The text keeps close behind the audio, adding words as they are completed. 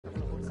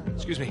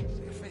Excuse me.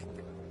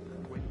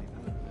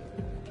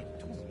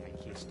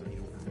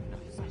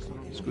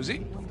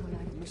 Scusi?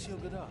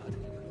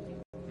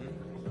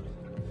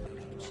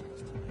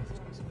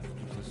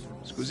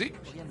 Scusi?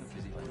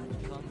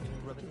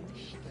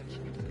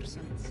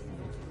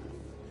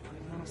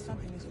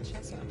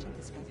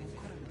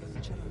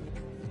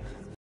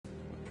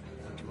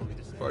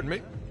 Pardon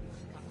me?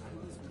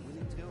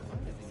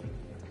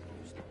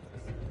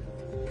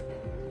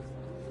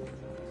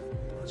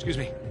 Excuse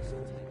me.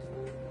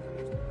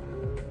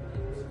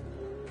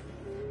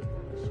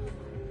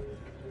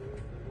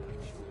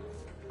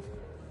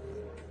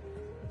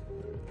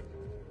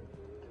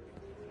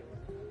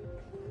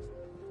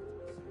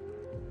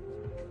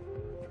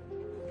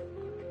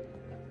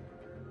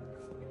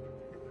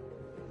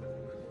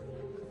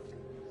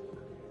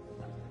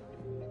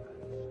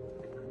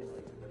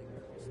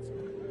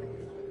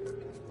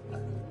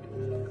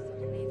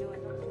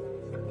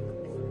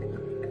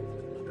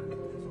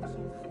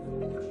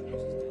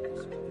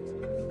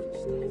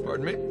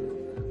 Pardon me?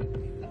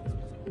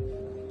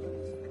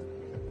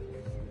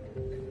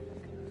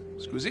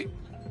 Scusi?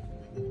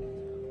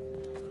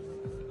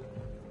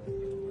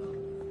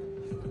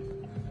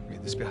 Mi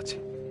dispiace.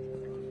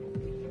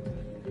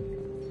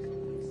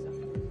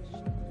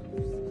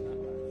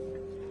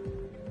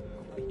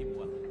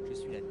 Croyez-moi, je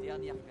suis la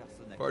dernière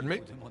personne à Pardon me?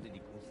 qui vous demander des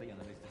conseils en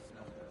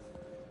investissement.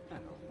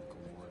 Alors,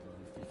 comment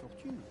avez-vous fait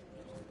fortune?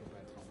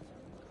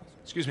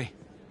 Excuse me.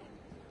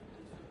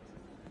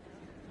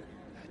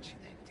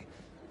 Accidenti,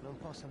 non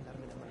posso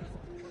andarmene mai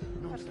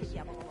fuori. Non Perché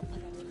diavolo l'ho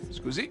pagato?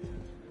 Scusi?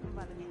 Non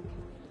vale neanche.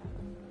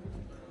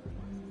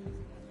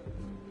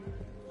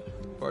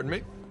 Pardon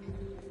me?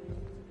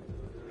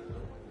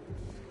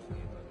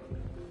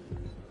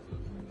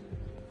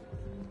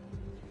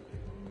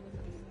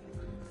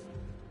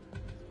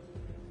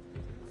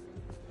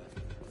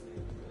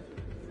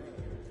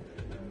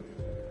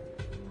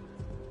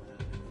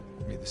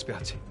 Mi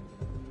dispiace.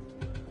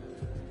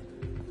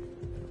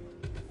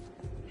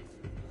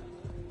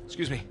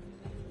 Excuse me.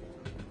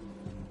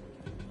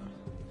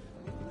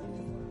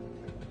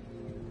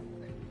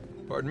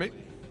 Pardon me?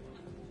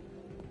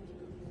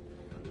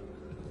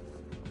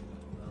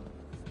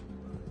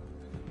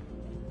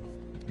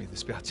 Mi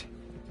dispiace.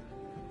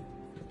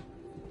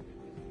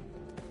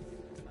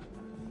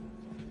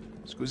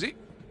 Scusi?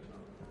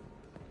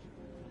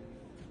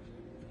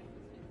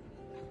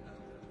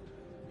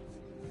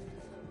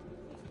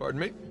 Pardon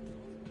me?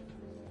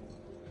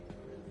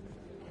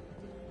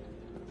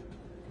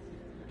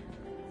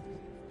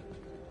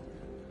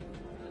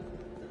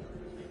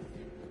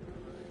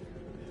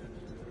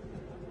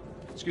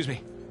 Excuse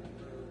me.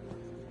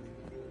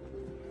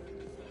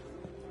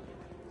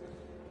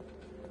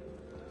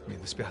 Mi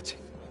dispiace.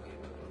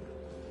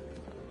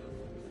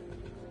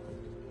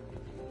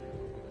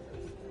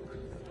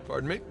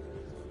 Pardon me?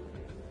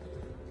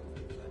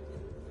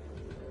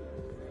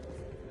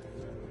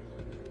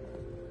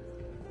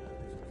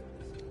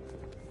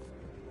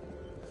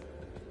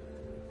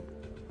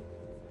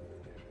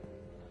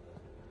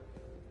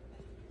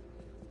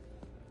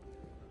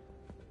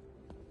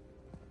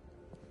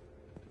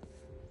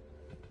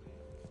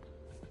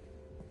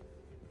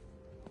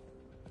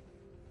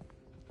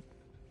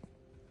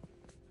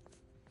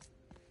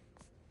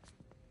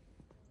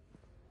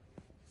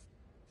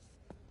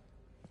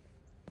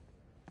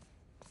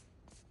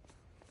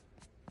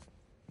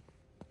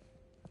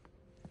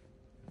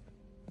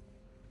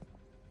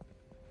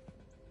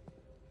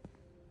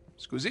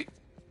 Scusi?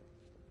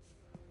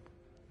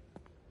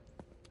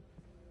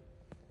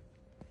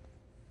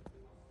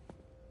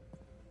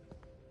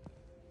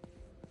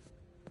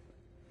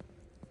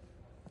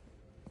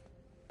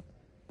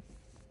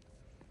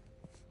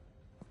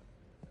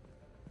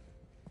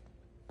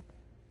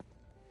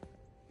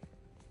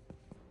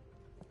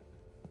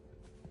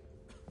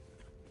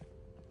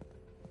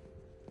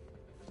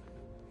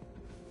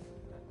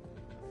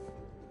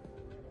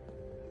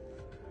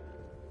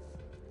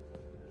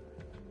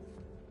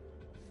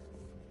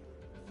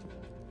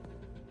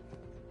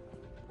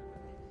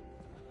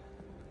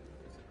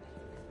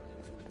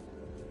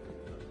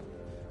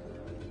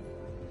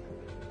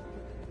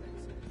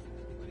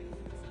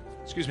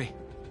 Excuse me.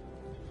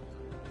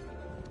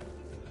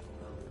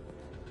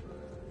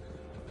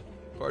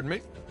 Pardon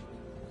me?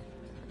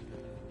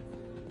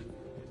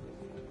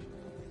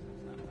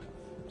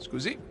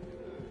 Scusi?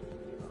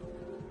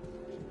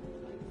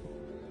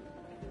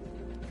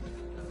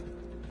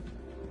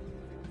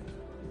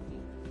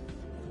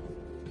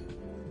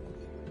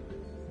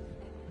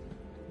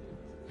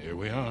 Here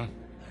we are. Hey,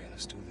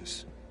 let's do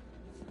this.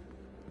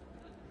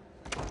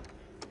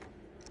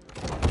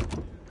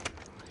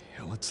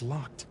 Hell, it's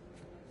locked.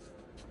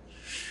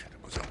 Shit,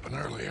 it was open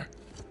earlier.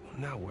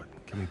 Now what?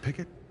 Can we pick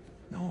it?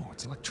 No,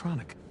 it's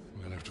electronic.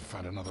 We're gonna have to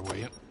find another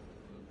way in.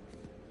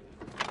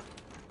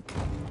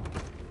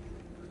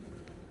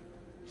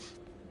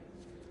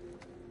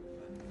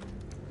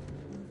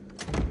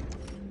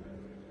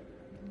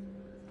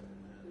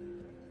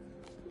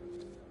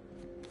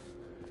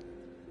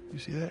 You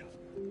see that?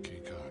 Key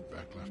card,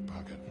 back left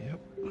pocket. Yep.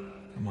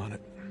 I'm on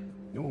it.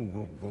 Whoa,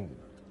 whoa, whoa.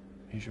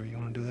 You sure you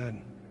want to do that?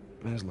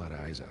 There's a lot of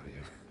eyes out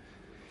here.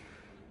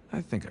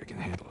 I think I can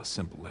handle a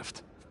simple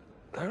lift.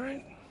 All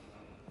right.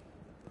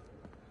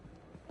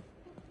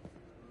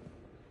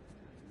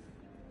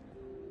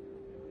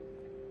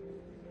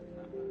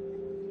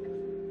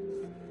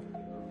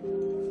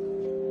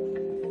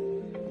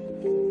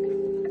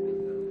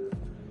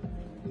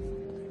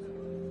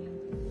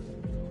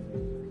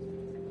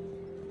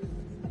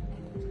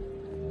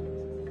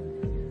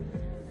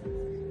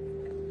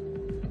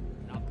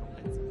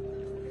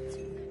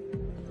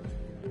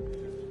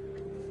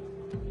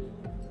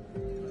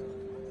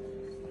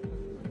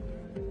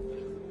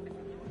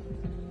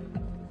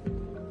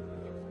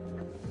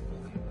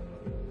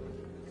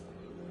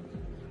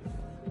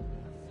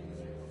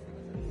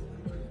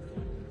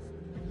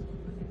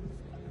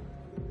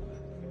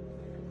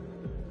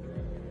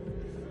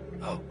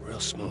 Oh, real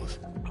smooth.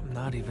 I'm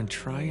not even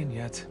trying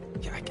yet.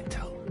 Yeah, I can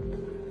tell.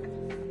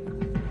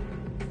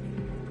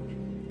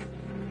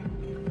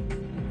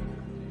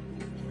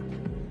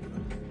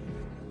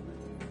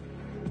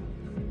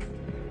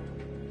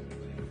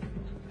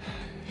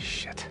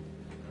 Shit.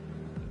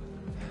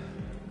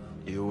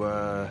 You,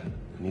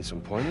 need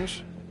some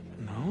pointers?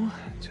 No,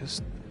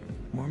 just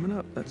warming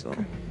up, that's all.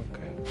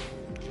 Okay.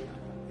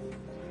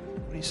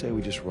 What do you say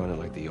we just run it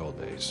like the old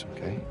days,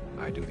 okay?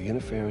 I do the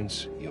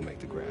interference, you make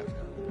the grab,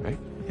 right?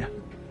 Yeah,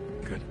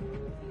 good.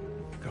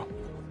 Go.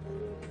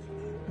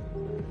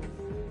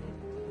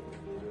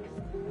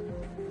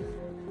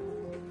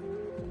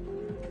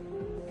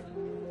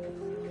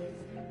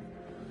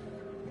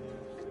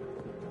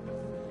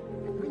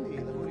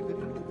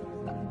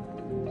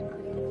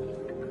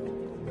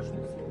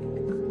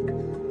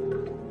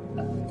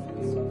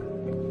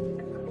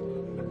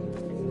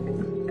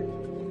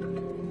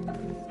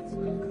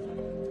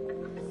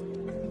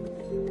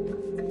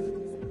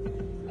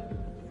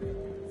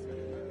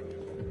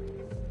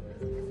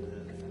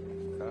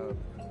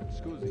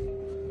 Scusi.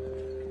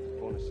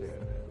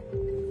 Buonasera.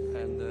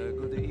 And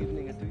good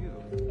evening to you.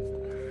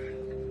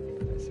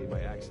 I see my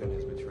accent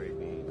has betrayed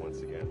me once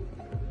again.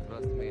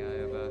 Trust me, I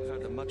have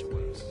heard much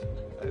worse.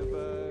 I've,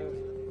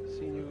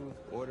 seen you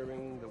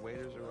ordering the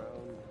waiters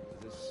around.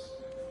 Is this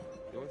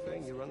your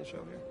thing? You run the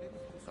show here?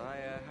 I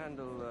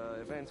handle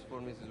events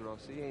for Mrs.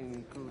 Rossi,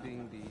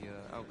 including the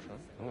auction.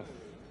 Oh.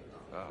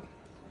 Wow.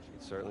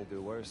 She'd certainly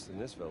do worse than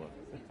this villa.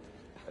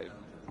 Hey,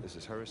 this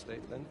is her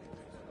estate, then?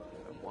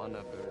 One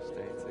of her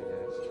estates, I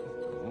guess.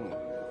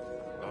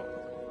 Wow.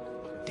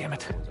 Damn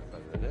it. Ones are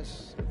better than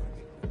this.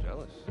 I'm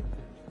jealous.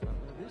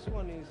 This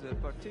one is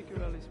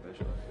particularly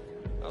special.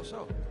 How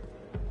so?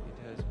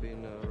 It has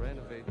been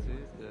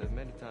renovated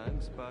many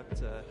times,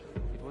 but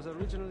it was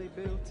originally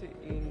built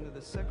in the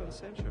 2nd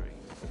century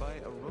by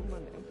a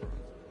Roman emperor.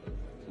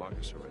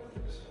 Marcus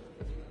Aurelius.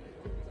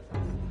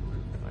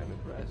 I'm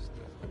impressed.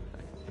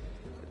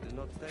 I did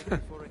not take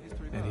it for a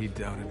history buff. And he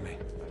doubted me.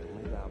 I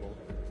only dabble.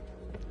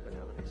 But now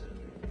it's...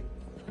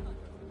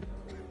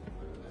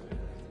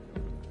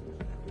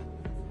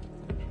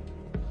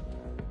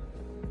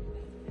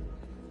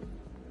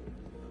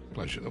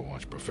 Pleasure to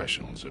watch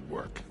professionals at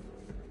work.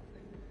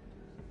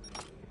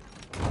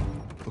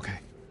 Okay.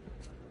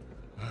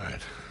 All right,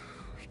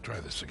 let's try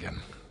this again.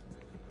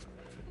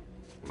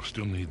 We'll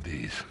still need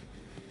these.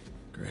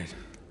 Great.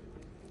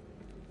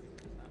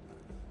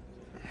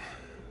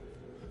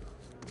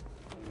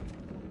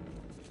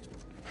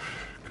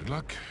 Good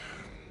luck.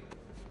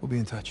 We'll be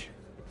in touch.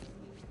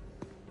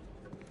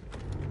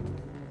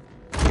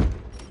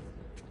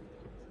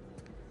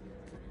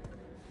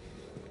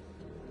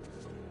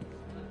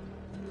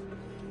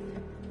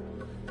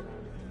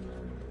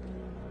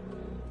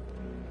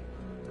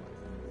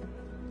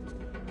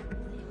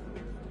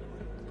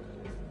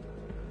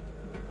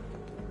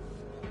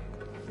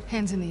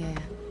 Hands in the air.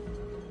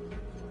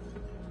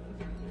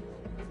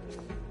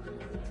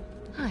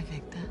 Hi,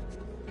 Victor.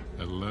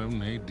 Hello,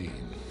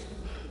 Nadine.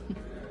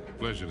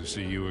 Pleasure to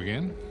see you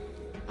again.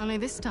 Only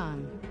this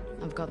time,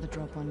 I've got the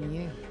drop on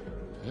you.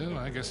 Well,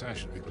 I guess I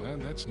should be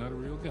glad that's not a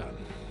real gun.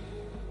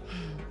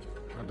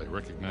 Hardly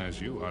recognize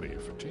you out of your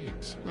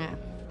fatigues. Yeah.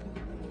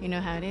 You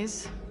know how it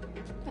is.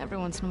 Every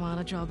once in a while,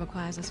 a job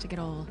requires us to get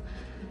all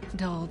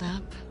dolled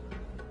up.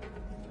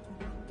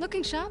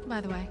 Looking sharp,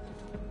 by the way.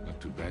 Not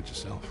too bad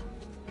yourself.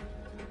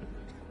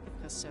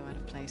 You're so out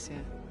of place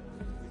here.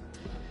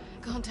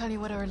 Can't tell you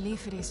what a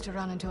relief it is to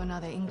run into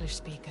another English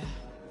speaker.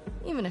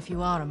 Even if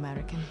you are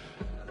American.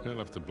 I'll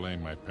have to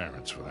blame my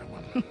parents for that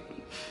one.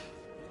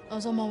 I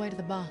was on my way to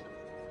the bar.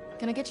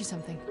 Can I get you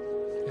something?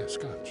 Yeah,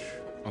 scotch.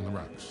 On the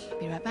rocks.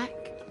 Be right back.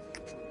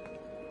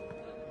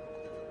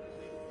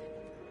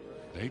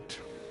 Nate?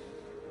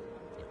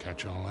 You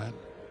catch all that?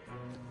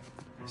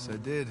 Yes, I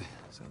did.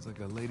 Sounds like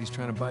a lady's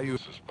trying to buy you...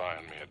 This is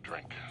buying me a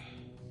drink.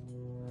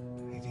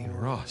 Nadine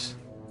Ross.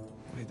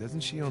 Wait,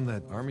 doesn't she own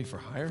that Army for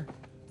Hire?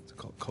 Is it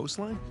called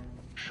Coastline?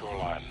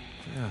 Shoreline.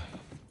 Yeah,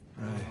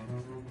 right.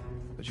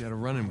 But you had a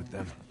run-in with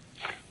them.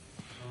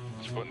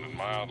 It's putting it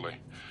mildly.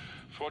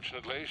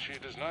 Fortunately, she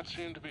does not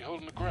seem to be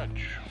holding a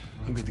grudge.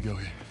 I'm good to go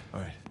here. All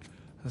right.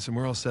 Listen,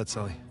 we're all set,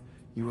 Sully.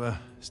 You,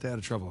 stay out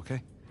of trouble,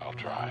 okay? I'll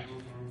try.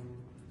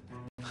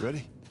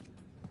 Ready?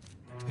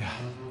 Yeah,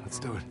 let's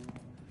do it.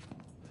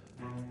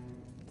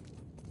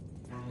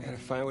 Gotta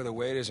find where the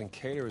waiters and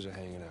caterers are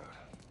hanging out.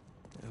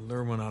 And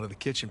lure one out of the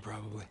kitchen,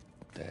 probably.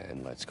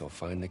 Then let's go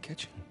find the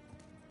kitchen.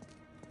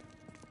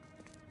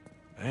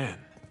 Man,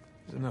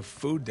 there's enough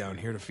food down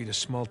here to feed a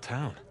small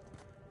town.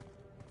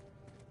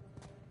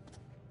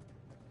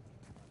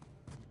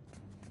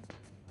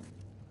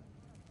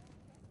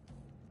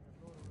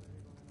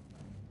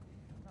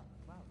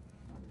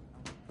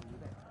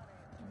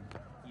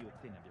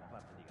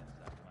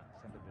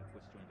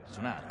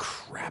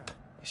 Crap.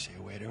 You see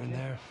a waiter in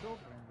there?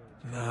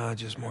 Nah,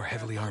 just more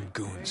heavily armed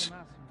goons.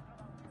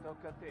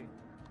 Tocca a te.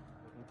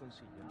 Un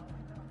consiglio.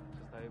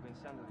 Se stavi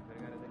pensando di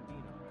fregare del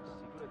vino,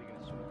 assicurati che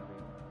nessuno ti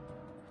vede.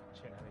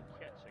 C'è una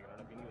vecchiaccia che non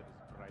ha finito di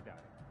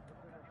sbraitare.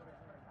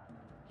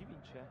 Chi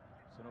vince?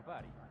 Sono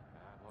pari.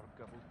 Ah,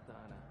 porca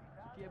puttana.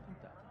 Su chi hai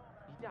puntato?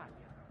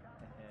 Italia.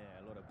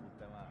 Allora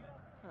punta male.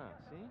 Ah,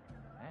 sì?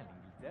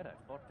 L'Inghilterra è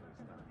forte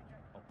quest'anno.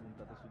 Ho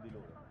puntato su di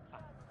loro.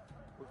 Ah,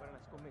 vuoi fare una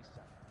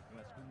scommessa?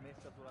 Una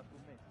scommessa sulla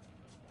scommessa.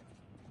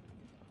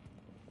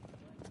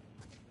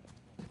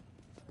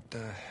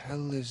 The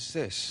hell is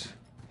this?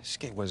 This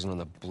gate wasn't on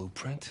the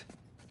blueprint.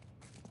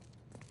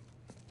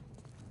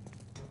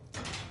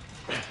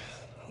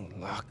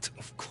 Locked,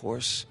 of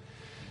course.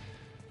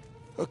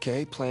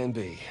 Okay, plan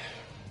B.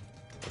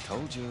 I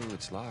told you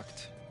it's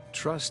locked.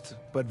 Trust,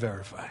 but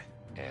verify.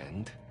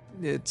 And?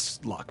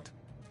 It's locked.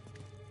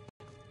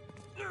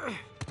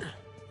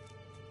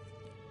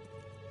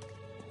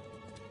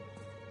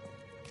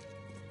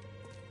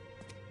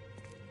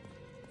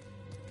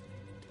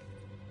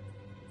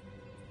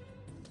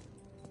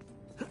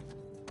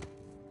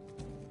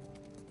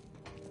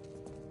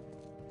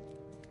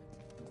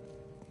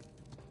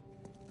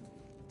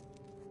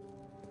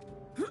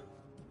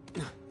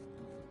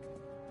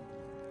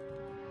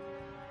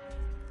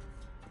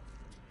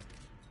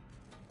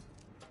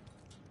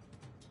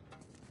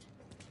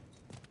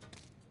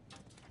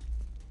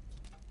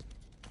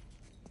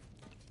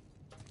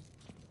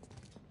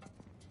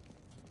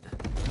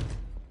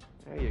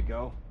 There you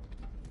go.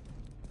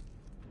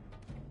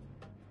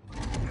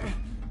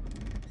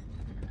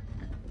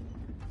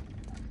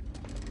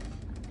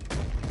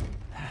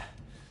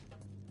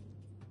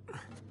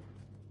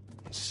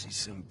 See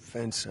some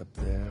vents up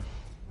there.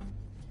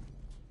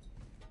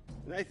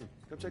 Nathan,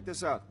 come check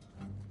this out.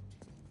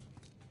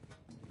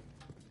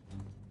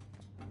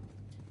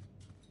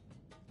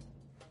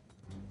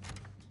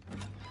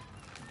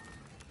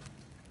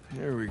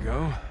 Here we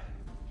go.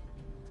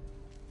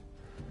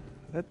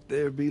 Let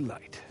there be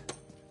light.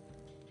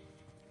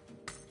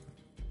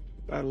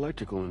 Got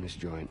electrical in this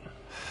joint.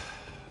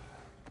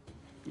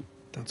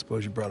 Don't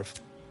suppose you brought a...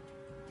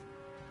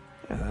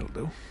 Yeah, that'll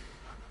do.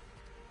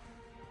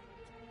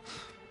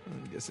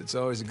 I guess it's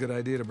always a good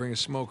idea to bring a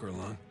smoker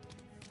along.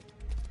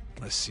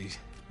 Unless you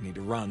need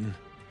to run.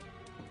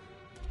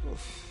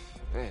 Oof.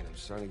 Man, I'm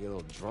starting to get a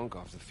little drunk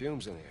off the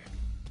fumes in here.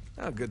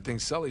 Oh, good thing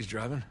Sully's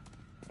driving.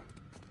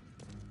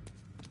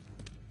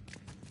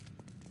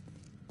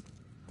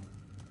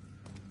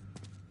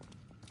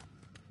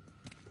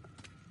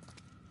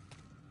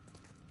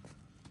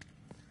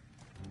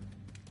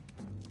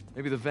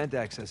 Maybe the vent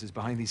access is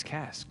behind these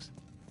casks.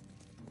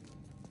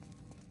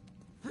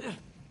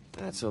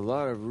 That's a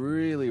lot of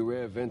really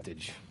rare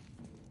vintage.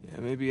 Yeah,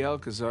 maybe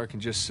Alcazar can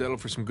just settle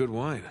for some good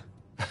wine.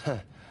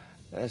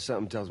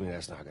 Something tells me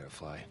that's not gonna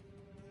fly.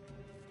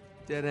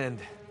 Dead end.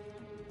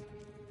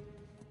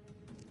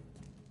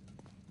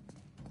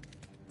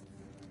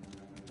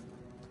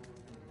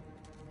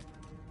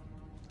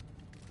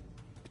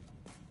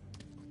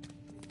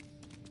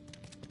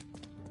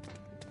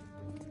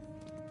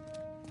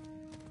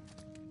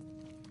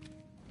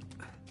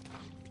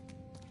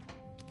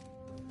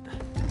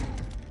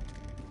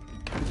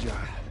 Good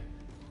job.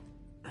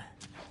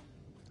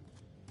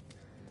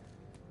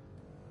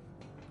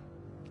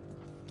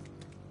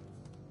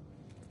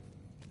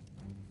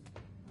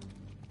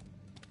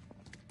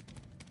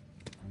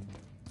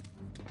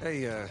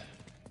 Hey,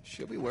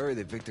 she'll be worried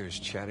that Victor is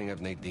chatting up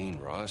Nadine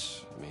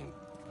Ross. I mean,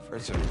 I've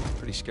heard some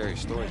pretty scary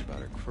stories about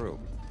her crew.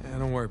 Yeah,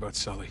 don't worry about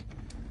Sully.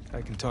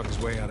 I can talk his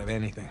way out of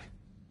anything.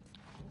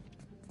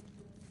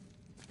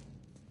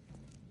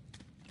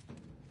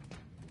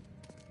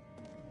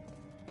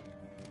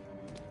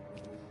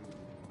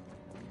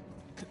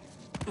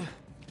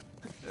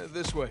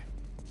 This way.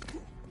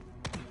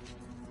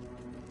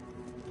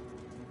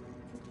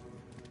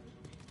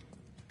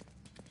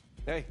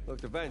 Hey,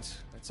 look, the vents.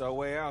 That's our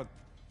way out.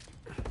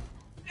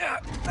 Yeah,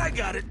 I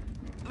got it.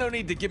 No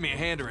need to give me a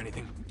hand or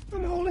anything.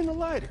 I'm holding the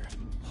lighter.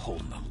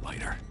 Holding the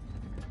lighter.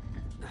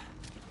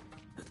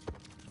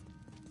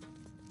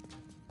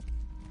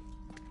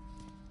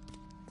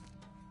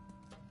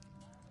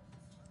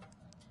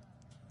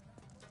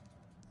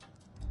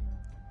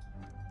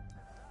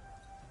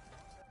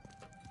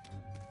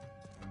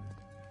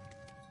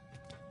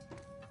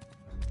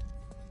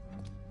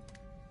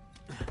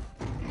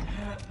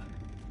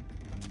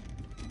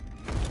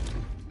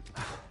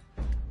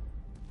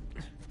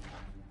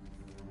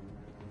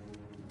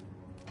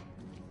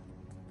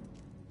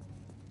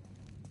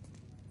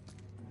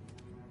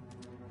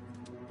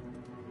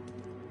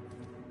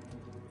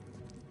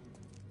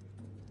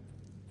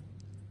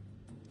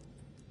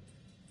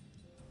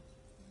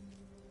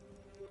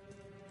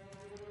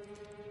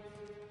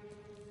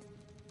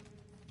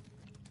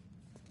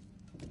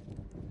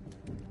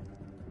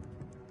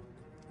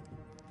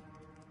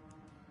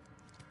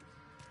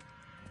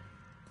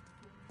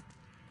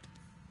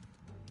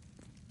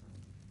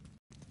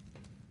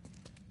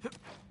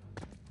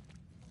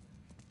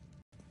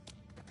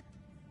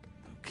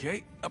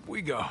 Okay, up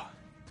we go.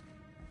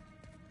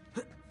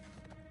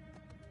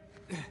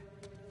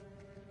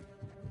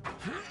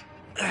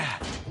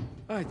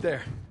 Right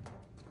there.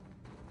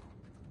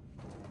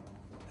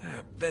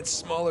 That's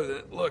smaller than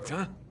it looked,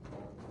 huh?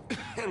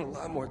 And a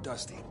lot more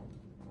dusty.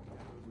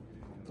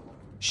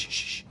 Shh, shh,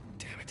 shh.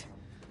 Damn it.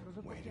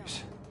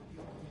 Waiters.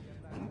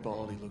 And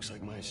Baldy looks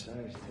like my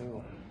size,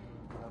 too.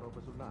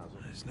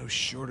 There's no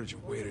shortage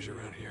of waiters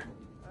around here.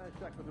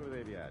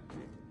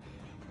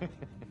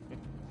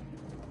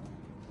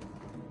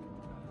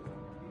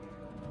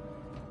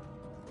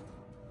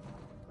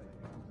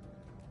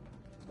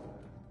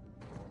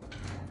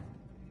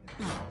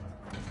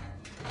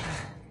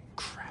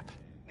 Crap.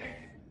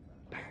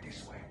 Back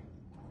this way.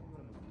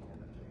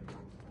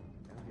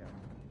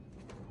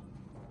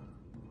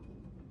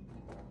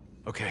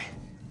 Okay.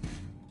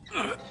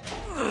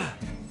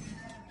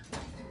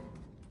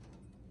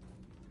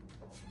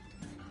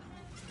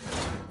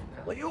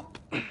 Alley-oop.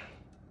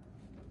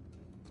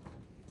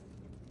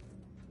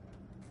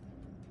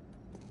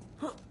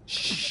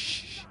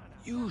 Shh.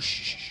 You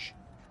shh.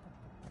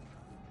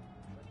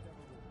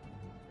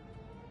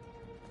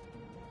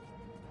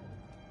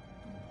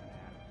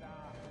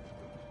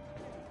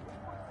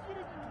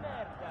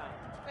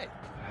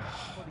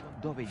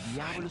 Dove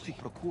diavolo si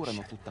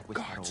procurano tutta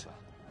questa roba?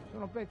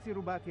 Sono pezzi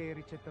rubati ai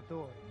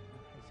ricettatori.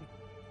 Sì.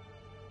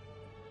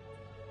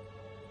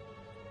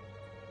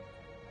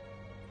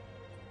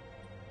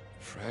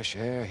 Fresh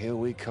air, here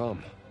we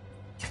come.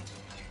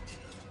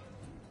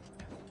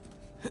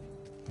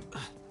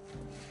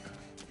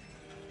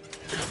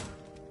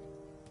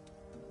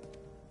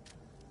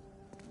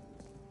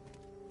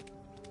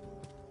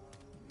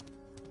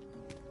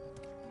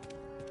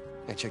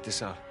 Hey, check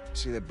this out.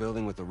 See that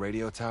building with the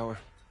radio tower?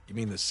 You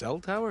mean the cell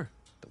tower?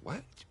 The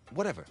what?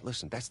 Whatever.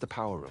 Listen, that's the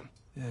power room.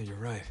 Yeah, you're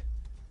right.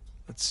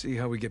 Let's see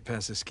how we get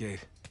past this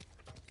gate.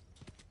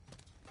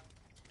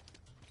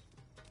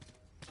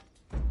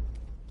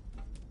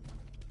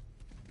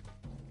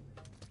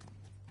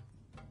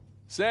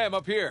 Sam,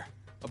 up here.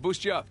 I'll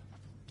boost you up.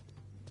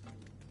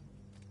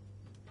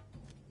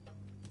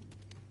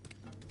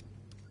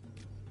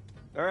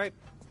 All right.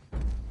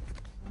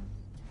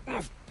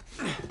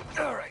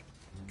 All right.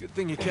 Good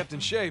thing you kept in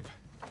shape.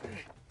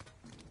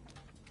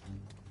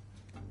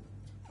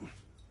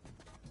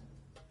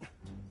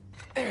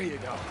 There you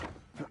go.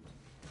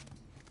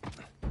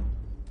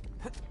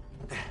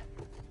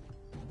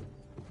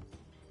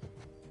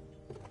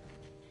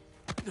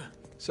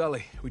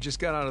 Sully, we just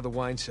got out of the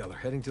wine cellar,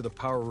 heading to the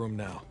power room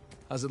now.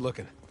 How's it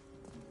looking?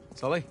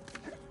 Sully?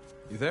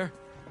 You there?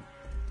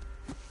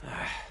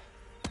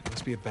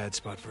 Must be a bad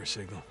spot for a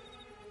signal.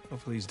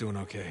 Hopefully he's doing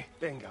okay.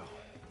 Bingo.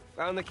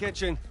 Found the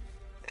kitchen.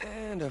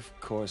 And of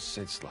course,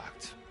 it's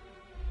locked.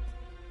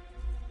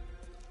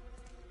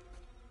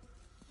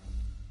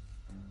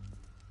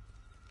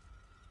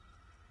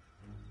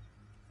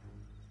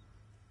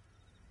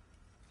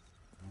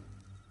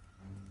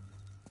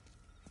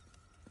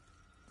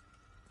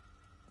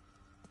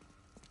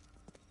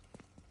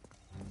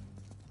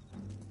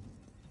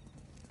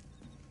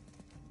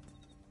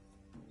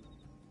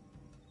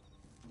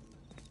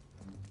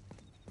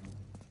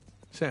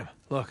 Sam,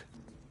 look.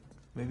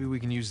 Maybe we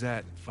can use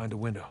that and find a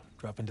window.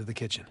 Drop into the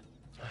kitchen.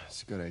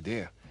 That's a good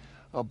idea.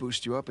 I'll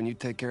boost you up and you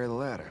take care of the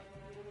ladder.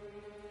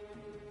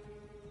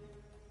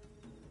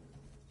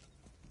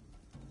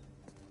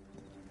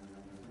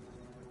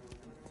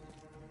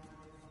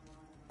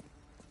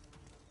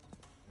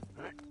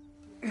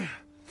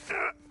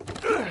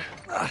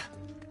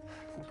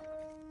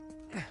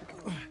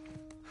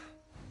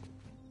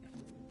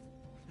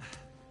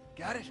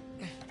 Got it?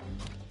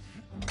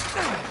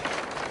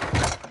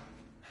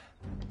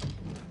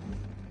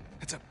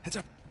 Heads up, heads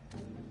up.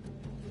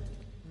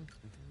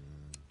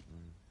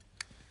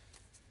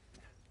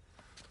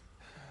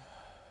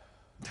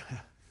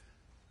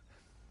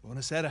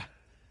 Buonasera.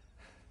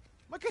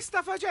 Ma che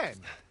sta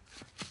facendo?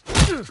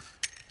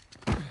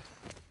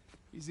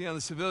 Easy on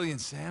the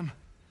civilians, Sam.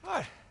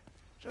 What?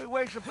 So he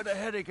wakes up with a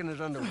headache in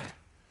his underwear.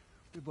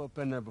 We both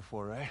been there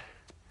before, right?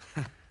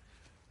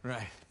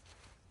 Right.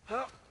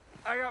 Well,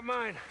 I got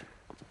mine.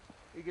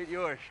 You get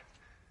yours.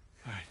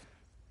 All right.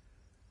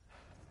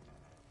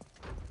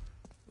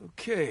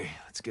 Okay,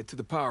 let's get to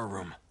the power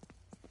room.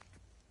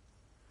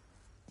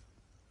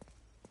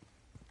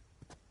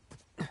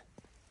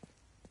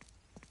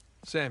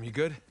 Sam, you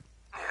good?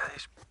 Yeah,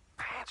 these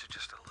pants are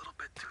just a little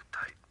bit too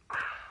tight.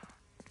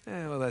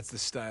 Yeah, well, that's the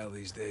style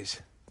these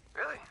days.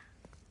 Really?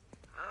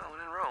 Oh,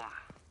 when in Rome.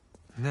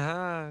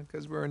 Nah,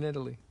 because we're in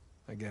Italy.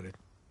 I get it.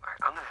 All right,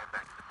 I'm gonna head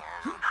back to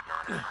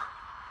the bar.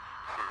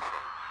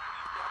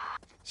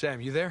 Sam,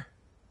 you there?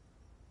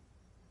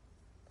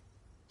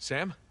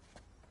 Sam?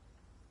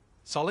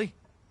 Sully?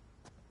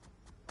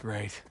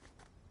 Great.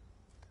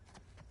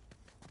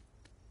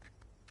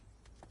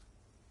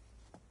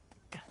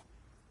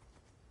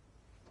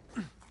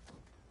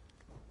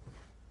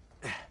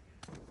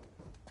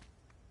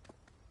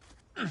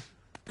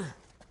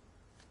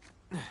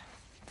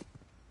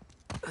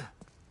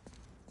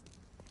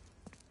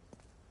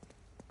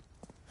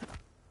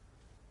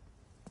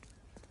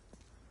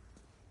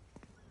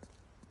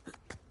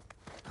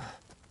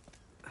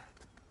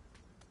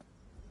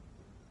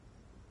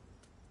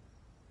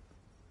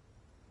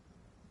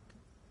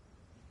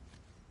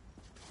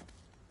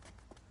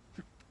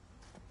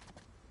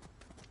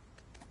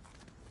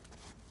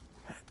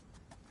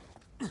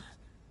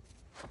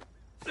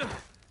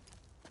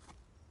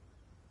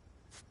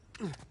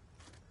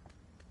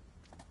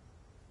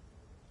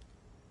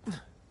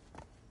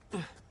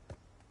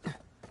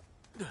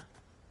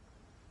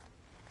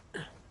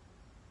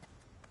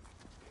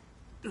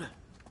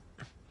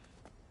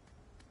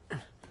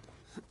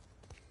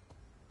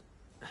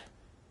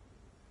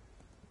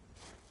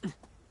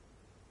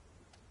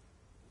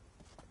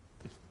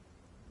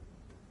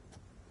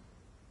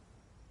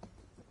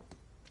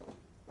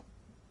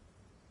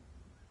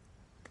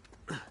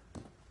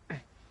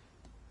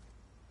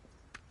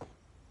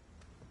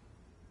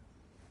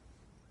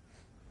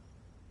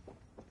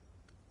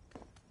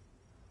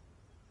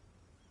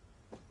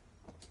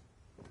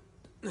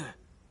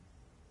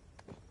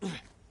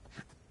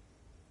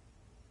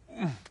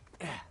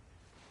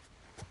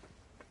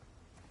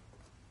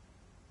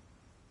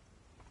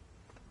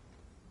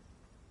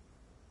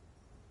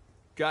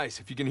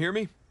 Guys, if you can hear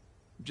me,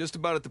 I'm just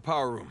about at the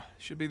power room.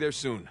 Should be there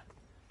soon.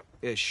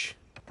 Ish.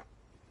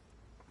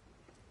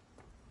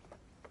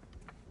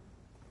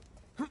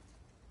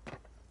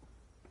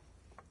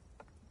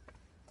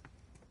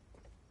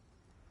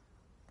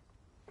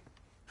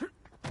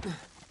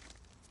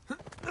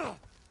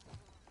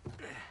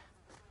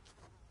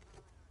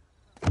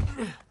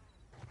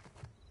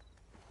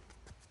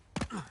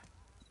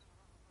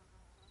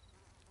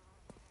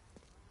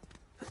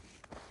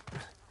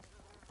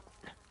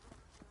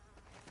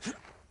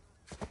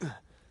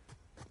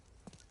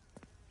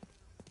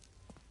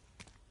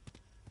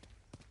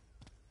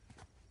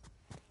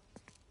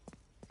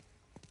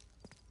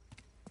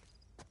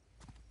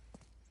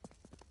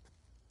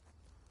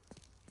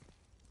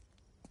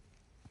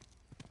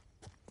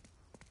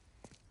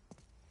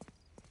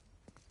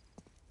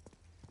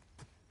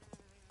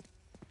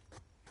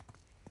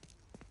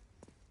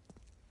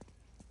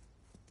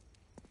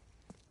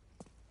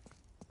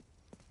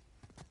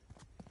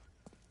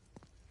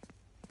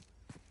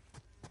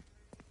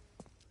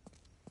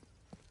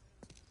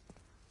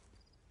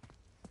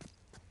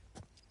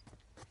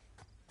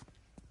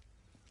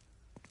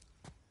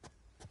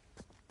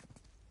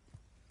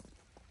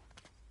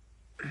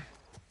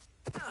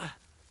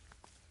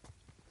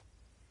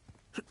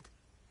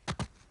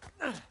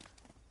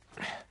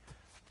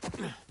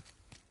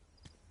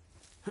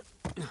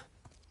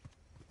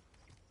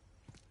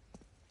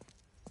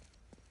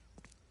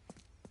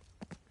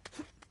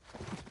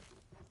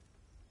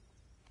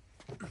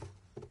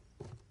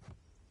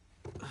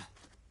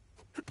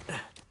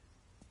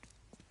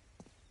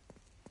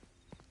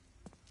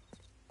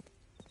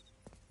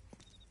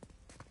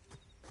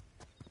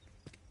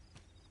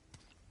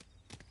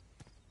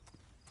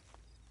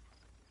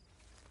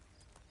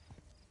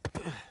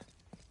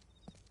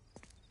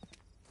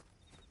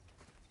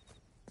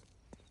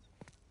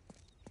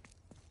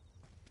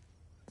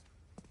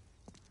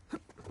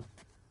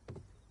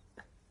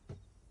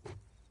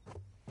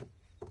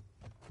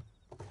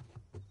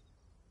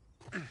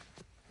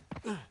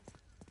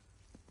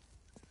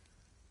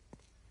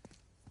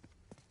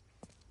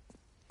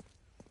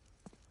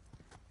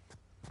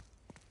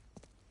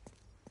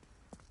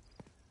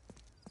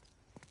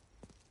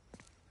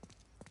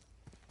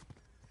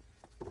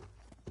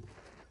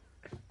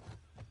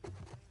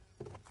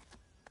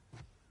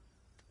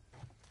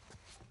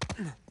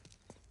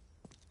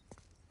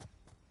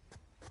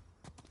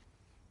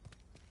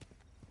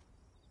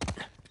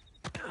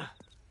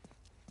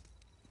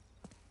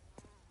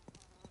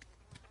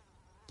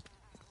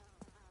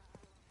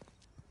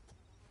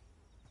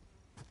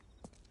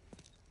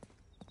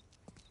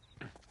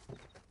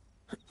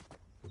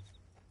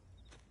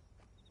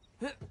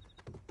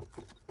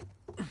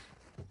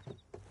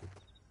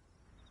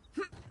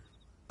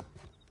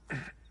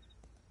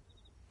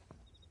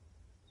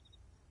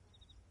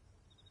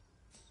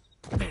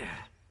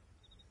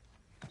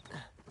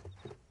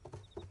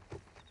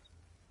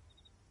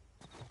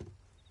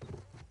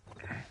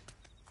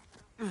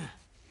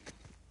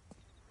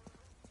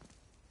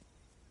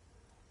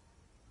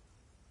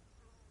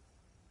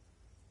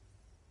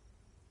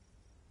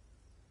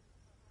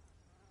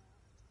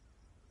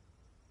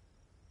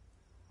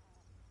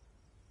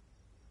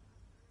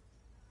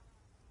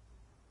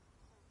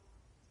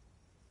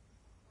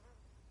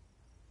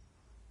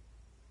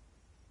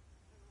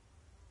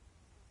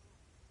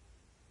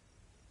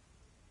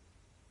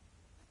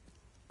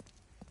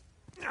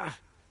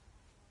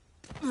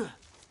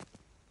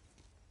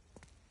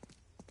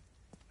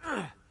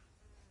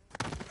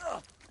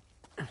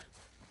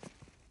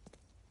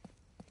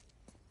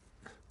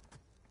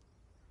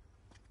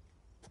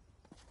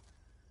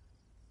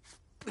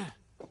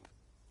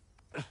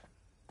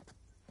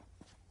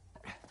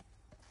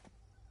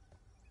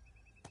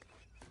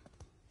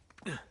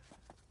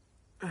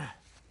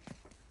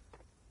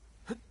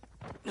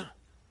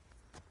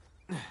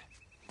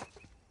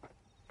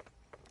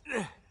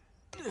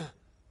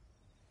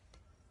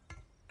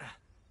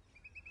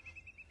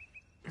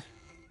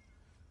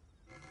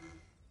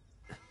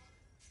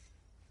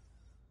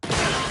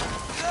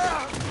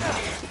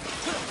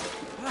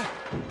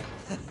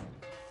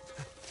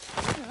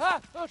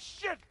 Oh,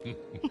 shit!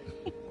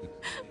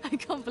 I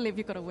can't believe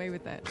you got away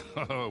with that.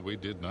 Oh, we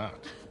did not.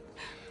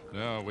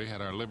 No, we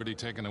had our liberty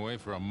taken away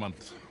for a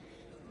month.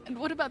 And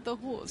what about the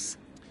horse?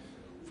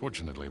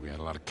 Fortunately, we had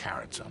a lot of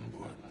carrots on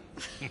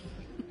board.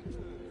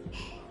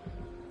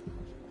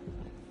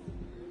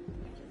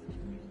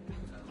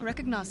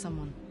 Recognize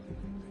someone?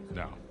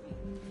 No.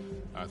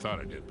 I thought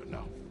I did, but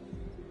no.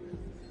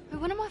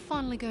 When am I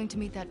finally going to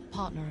meet that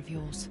partner of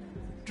yours?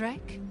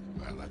 Drake?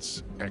 Well,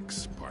 that's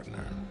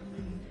ex-partner.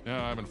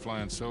 Yeah, I've been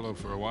flying solo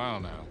for a while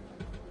now.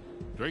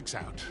 Drake's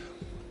out.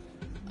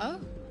 Oh,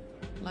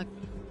 like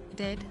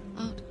dead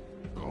out?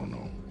 Oh,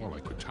 no. More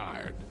like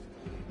retired.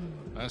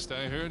 Last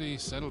I heard, he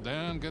settled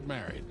down, got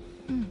married.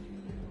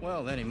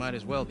 Well, then he might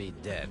as well be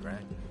dead,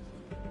 right?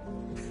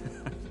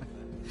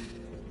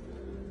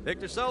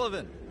 Victor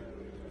Sullivan!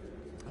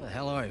 How the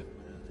hell are you?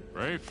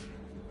 Rafe?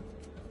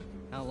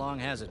 How long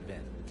has it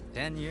been?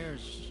 10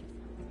 years?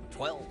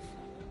 12?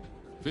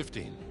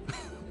 15.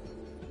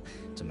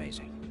 It's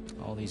amazing.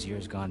 All these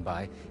years gone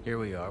by, here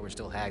we are, we're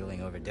still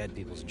haggling over dead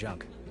people's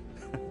junk.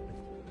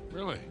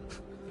 Really?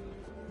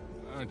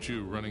 Aren't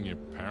you running your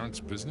parents'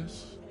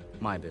 business?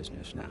 My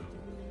business now.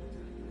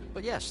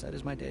 But yes, that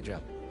is my day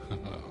job.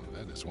 Oh,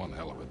 that is one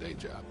hell of a day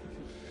job.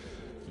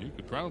 You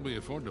could probably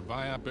afford to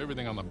buy up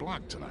everything on the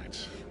block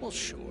tonight. Well,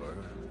 sure.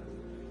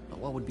 But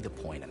what would be the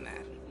point in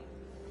that?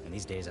 And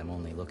these days, I'm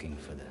only looking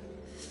for the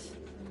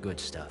good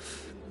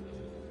stuff.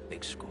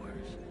 Big scores.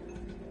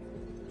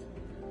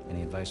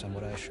 Any advice on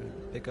what I should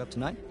pick up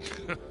tonight?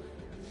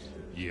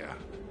 Yeah,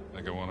 I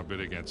think I want to bid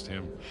against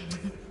him.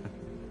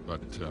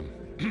 But,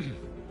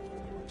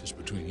 just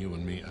between you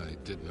and me, I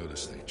did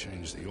notice they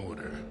changed the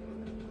order.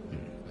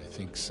 I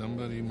think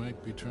somebody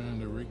might be trying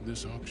to rig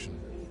this auction.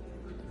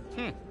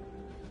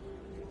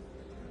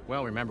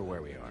 Well, remember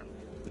where we are.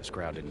 This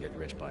crowd didn't get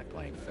rich by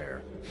playing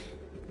fair.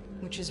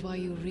 Which is why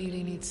you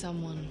really need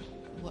someone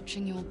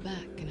watching your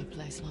back in a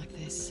place like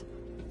this.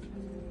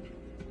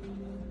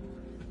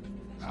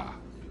 Ah.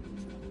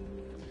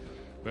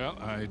 Well,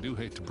 I do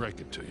hate to break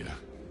it to you.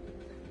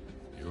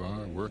 You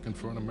are working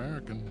for an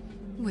American.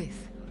 We've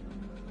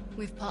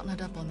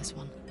partnered up on this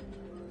one.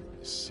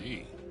 I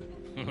see.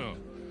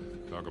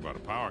 Talk about a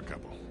power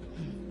couple.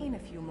 In a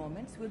few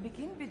moments, we'll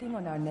begin bidding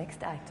on our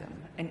next item,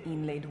 an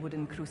inlaid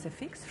wooden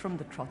crucifix from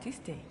the Trott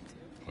estate.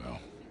 Well,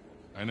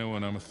 I know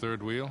when I'm a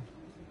third wheel.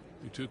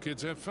 You two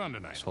kids have fun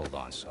tonight. Just hold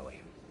on,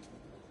 Sully.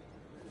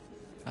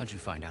 How'd you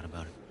find out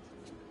about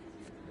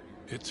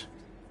it? It?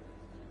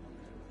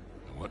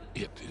 What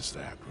it is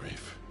that,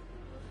 Rafe?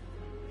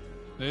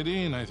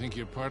 Nadine, I think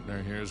your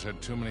partner here has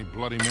had too many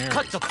Bloody Marys.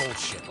 Cut the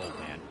bullshit, old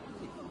man.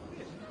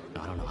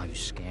 I don't know how you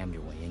scammed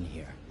your way in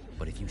here,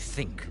 but if you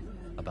think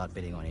about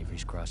bidding on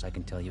Avery's Cross, I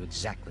can tell you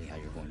exactly how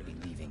you're going to be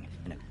leaving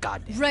in a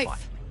goddamn Rafe! fight.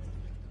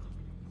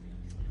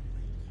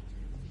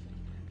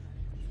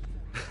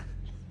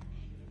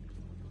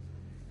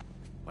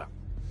 Well,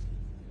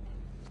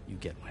 you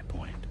get my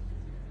point.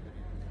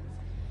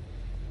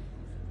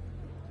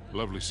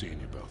 Lovely seeing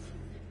you both.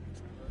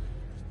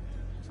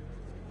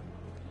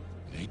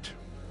 Nate?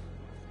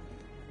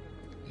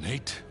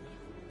 Nate?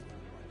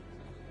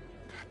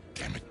 God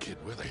damn it, kid,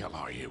 where the hell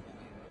are you?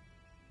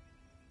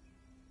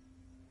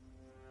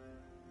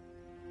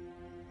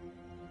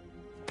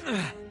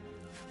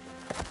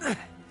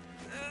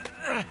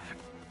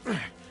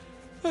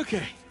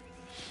 Okay.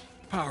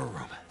 Power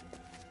room.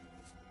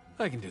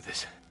 I can do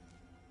this.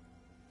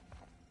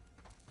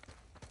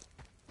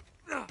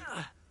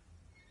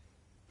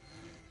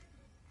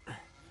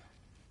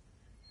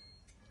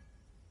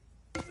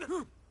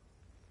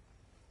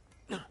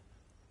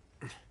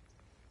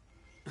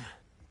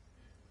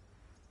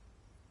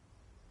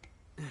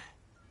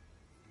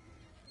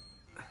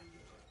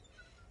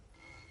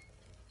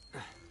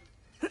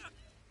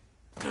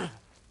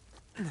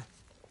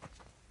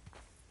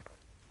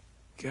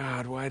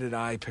 God, why did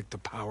I pick the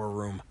power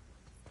room?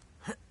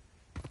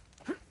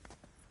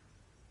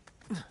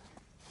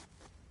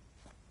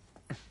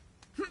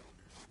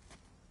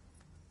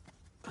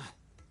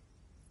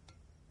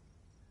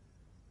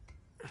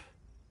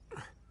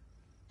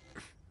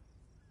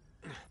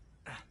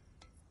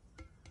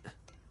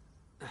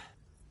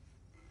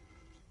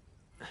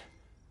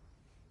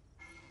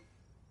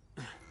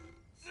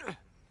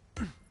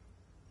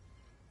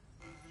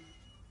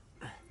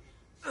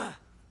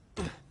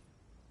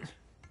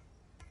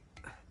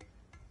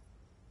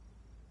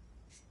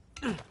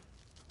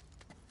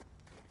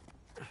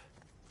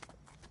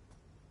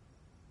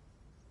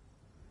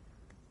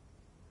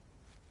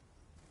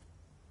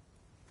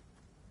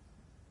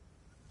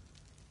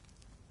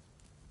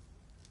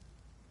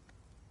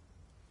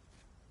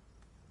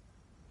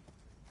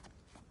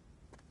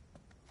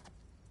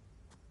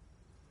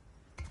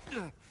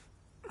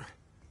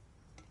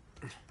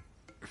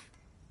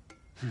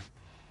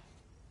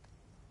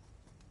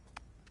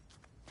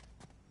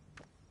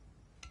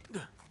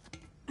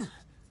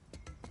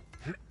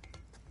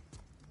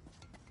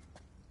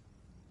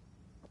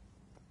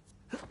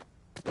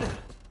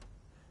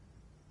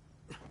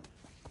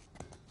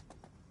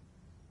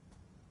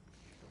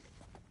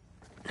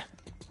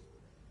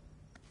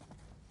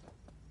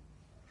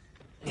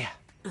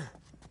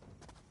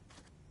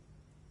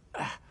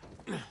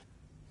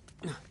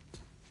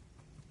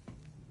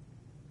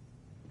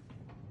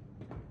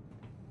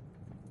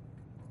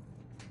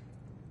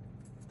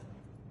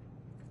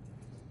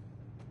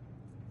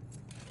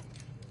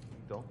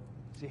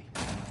 Sì.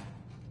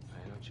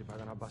 Non ci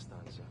pagano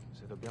abbastanza.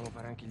 Se dobbiamo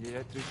fare anche gli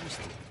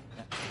elettricisti.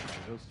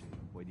 Rossi,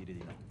 puoi dire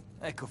di no.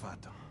 Ecco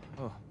fatto.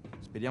 Oh,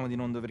 speriamo di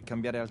non dover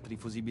cambiare altri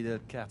fusibili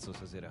del cazzo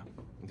stasera.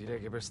 Direi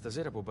che per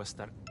stasera può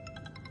bastare.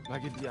 Ma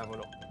che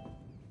diavolo?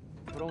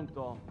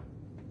 Pronto?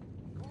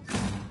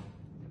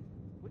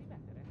 Puoi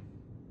rimettere?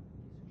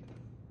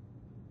 Silenzio.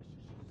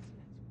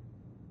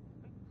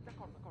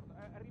 D'accordo,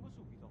 arrivo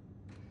subito.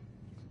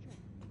 Che succede?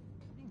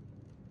 Dimmi.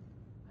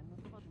 Hanno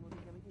trovato uno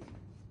dei camerieri.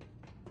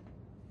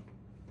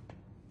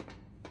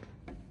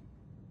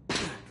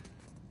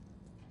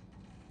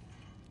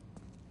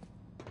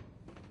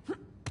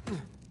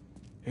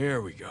 Here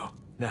we go.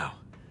 Now,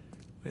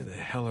 where the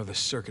hell are the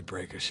circuit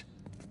breakers?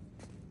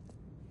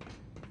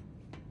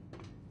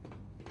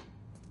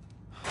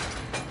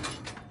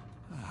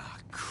 Ah,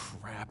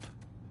 crap.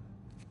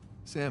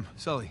 Sam,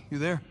 Sully, you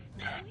there?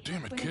 God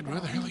damn it, kid. Where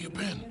the hell you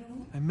been?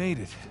 I made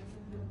it.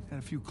 Had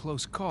a few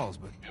close calls,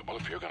 but... Yeah, well,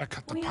 if you're gonna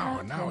cut the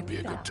power, now would be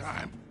a good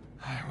time.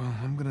 Well,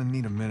 I'm gonna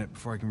need a minute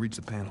before I can reach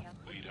the panel.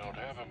 We don't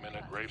have a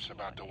minute. Rafe's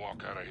about to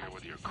walk out of here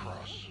with your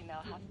cross.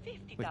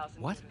 Wait,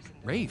 what?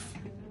 Rafe?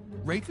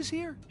 Rafe is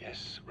here?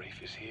 Yes,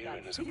 Rafe is here,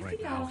 and as of right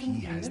now,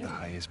 he has the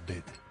highest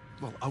bid.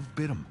 Well,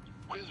 outbid him.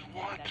 With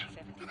what?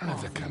 I don't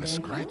have that kind of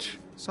scratch.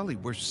 Sully,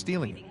 we're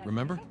stealing it,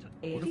 remember?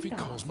 What if he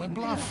calls my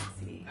bluff?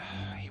 He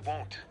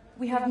won't.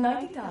 We have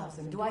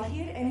 90,000. Do I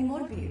hear any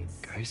more bids?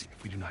 Guys,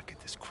 if we do not get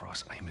this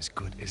cross, I am as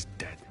good as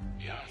dead.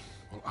 Yeah.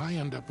 Well, I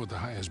end up with the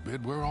highest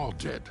bid. We're all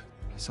dead.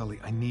 Sully,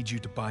 I need you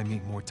to buy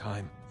me more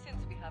time.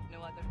 Since we have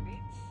no other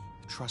bids.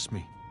 Trust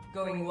me.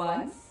 Going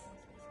once?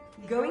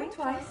 Going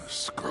twice?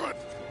 Screw it.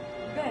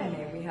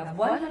 Bene, we have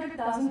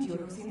 100,000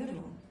 euros in the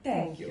room.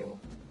 Thank you.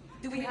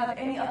 Do we have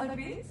any other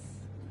bids?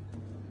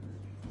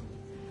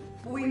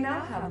 We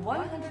now have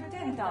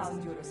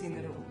 110,000 euros in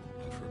the room.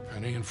 For a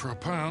penny and for a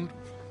pound.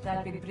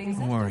 That bid brings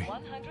Don't us worry. to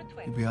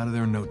 120. You'll be out of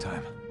there in no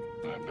time.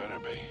 I better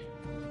be.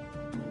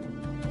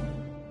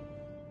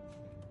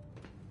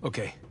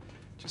 Okay,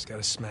 just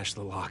gotta smash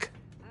the lock.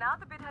 Now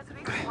the bid has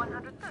reached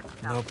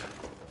 130,000. Nope.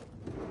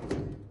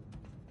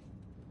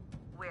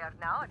 We are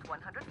now at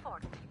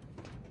 140.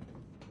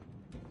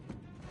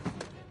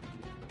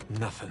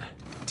 Nothing.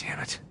 Damn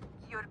it.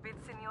 Your bid,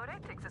 Signore,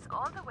 takes us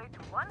all the way to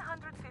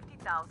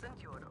 150,000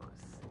 euros.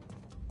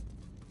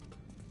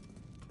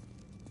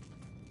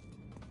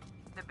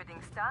 The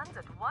bidding stands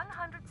at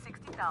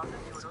 160,000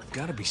 euros.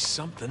 Gotta be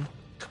something.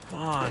 Come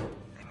on.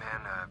 Hey,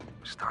 man,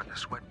 starting to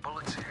sweat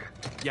bullets here.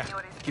 Yeah,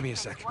 give me a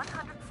sec.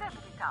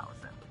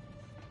 170,000.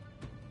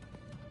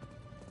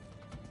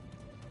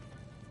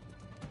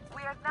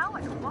 We are now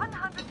at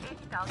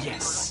 180,000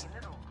 Yes. euros in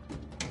the room.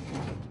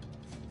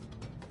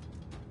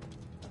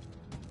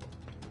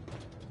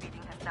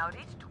 Bidding has now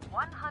reached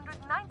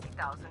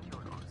 190,000 euros.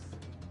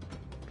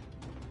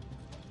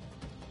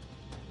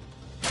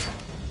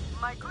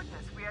 My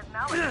goodness, we are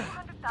now at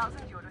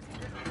 200,000 euros in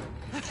the room.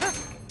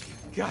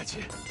 Gotcha.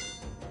 The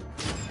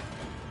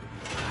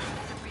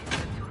bid is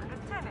at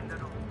 210 in the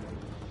room.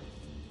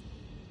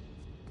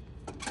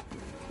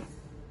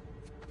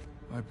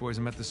 All right, boys,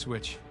 I'm at the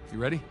switch. You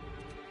ready?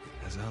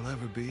 As I'll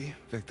ever be,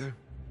 Victor.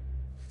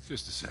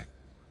 Just a sec.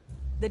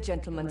 The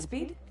gentleman's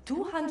bid,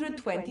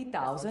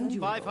 220,000 euros.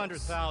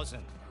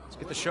 500,000. Let's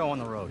get the show on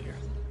the road here.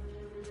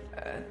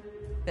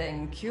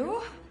 Thank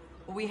you.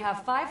 We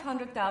have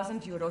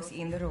 500,000 euros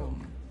in the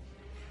room.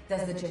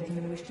 Does the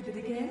gentleman wish to bid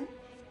again?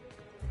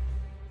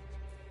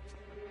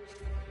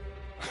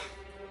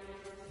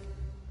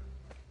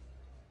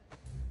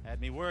 Had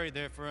me worried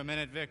there for a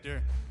minute,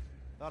 Victor.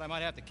 Thought I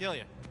might have to kill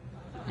you.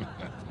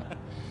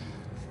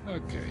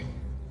 Okay,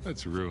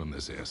 let's ruin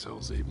this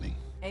asshole's evening.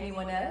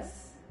 Anyone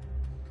else?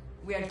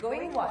 We are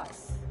going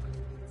once.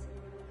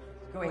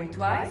 Going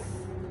twice?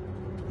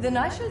 Then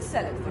I shall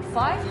sell it for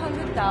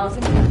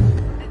 500,000.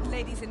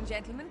 Ladies and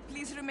gentlemen,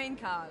 please remain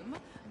calm.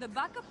 The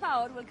backup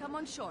power will come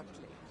on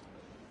shortly.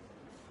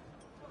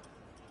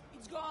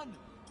 It's gone!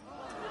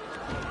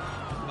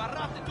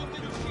 Sbarrate tutte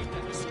le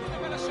uscite, nessuno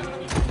deve lasciare la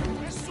vita.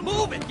 Nessuno!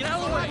 Move it! Get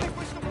out of the way!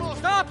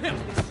 Stop him!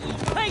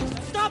 Hey,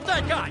 stop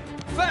that guy!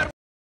 Fair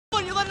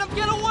you letting him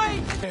get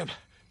away! Sam,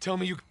 tell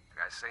me you...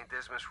 Guys, St.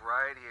 Dismas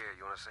right here.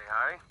 You want to say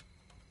hi?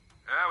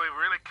 Yeah, we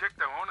really kicked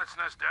the hornet's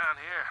nest down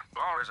here.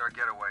 Where's our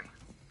getaway?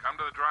 Come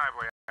to the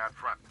driveway out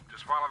front.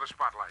 Just follow the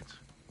spotlights.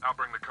 I'll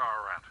bring the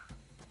car around.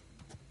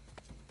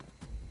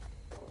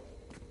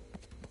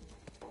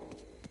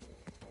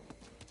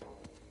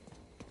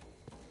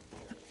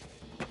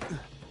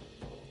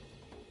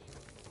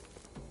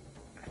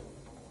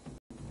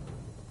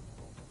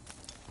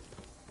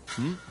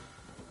 Hmm?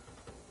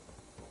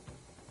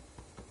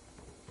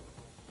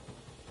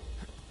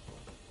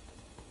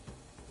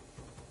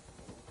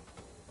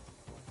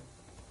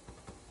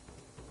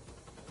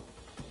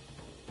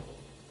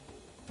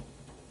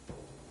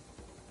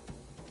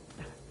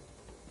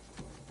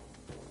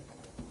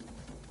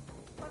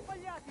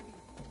 Sbagliatevi!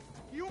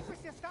 Chiunque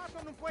sia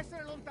stato non può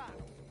essere lontano.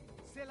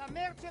 Se la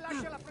merce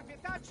lascia la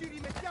proprietà ci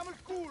rimettiamo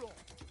il culo.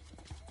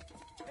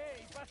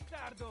 Ehi,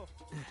 bastardo!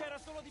 C'era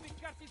solo di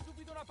beccarti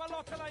subito una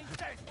pallottola in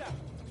testa!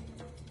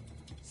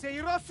 Se i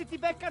rossi ti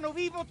beccano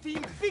vivo ti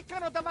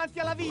impiccano davanti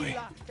alla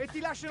villa e ti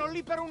lasciano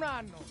lì per un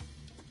anno.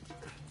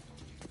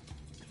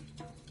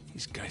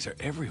 These guys are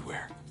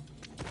everywhere.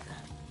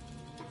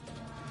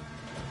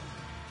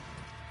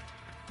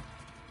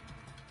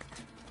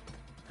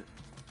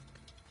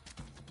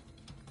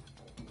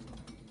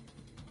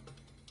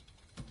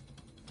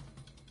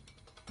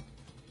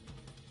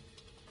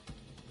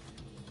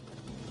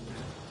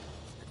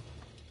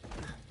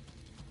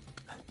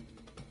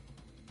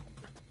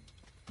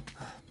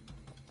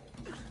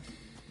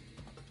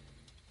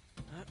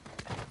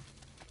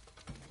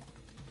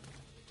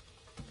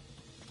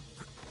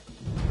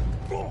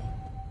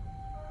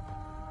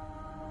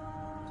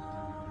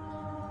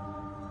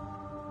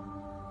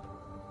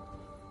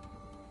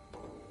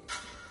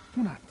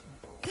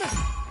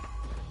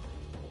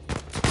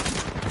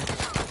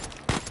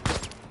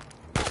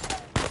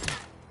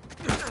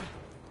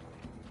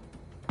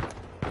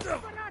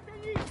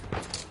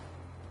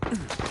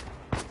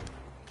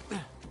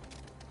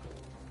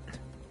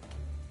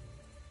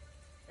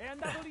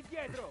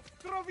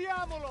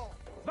 Troviamolo!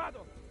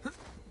 Vado!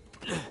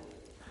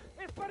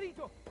 È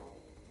sparito!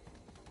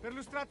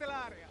 Perlustrate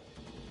l'area.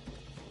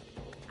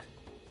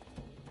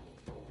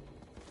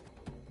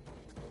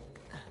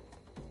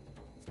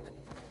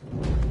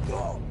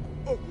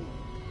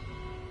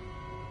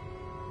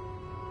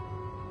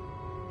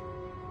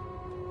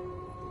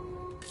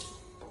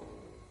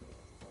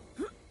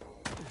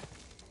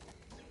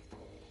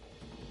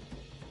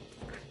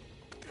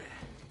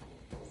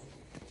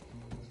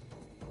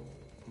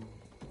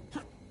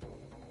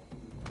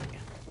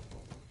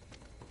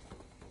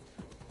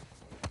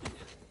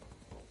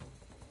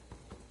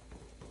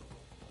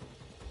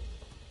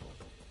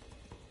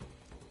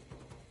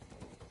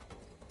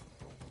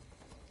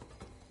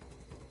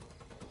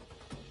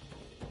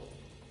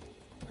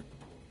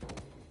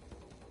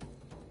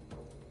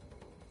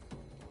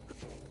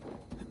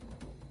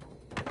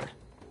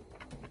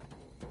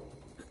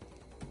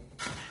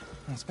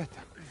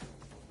 Aspetta,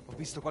 ho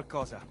visto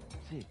qualcosa.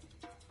 Sì,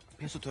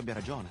 penso tu abbia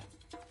ragione.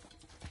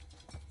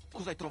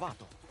 Cosa hai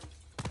trovato?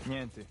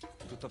 Niente,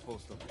 tutto a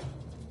posto.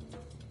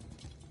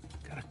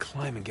 Gotta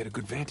climb and get a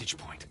good vantage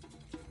point.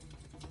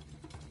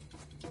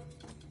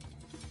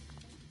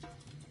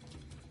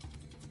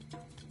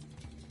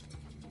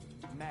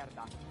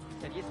 Merda,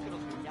 se riescono a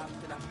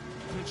svegliarsela,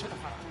 non ce la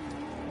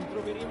faranno. Li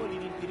troveremo e li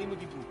riempiremo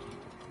di buchi.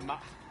 Ma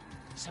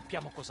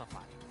sappiamo cosa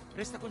fare.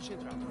 Resta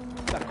concentrato.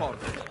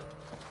 D'accordo.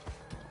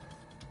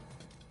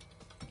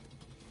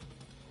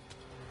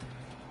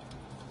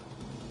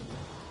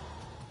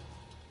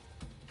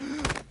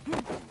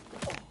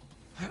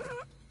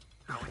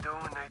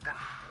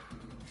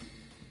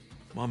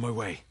 I'm on my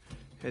way.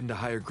 Heading to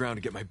higher ground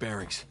to get my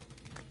bearings.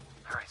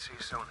 All right, see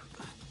you soon.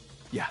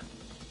 Yeah.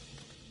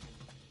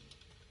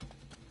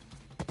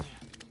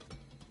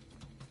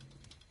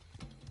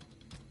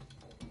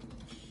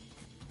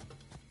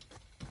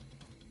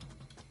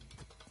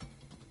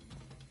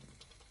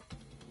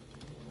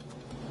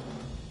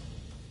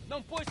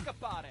 Non puoi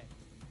scappare!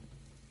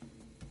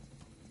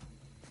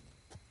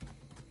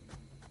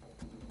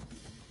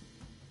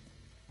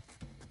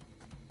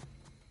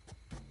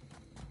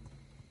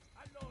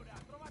 Allora,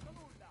 trovato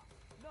nulla?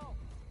 No,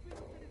 qui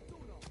non c'è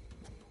nessuno!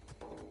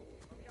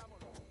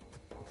 Proviamolo!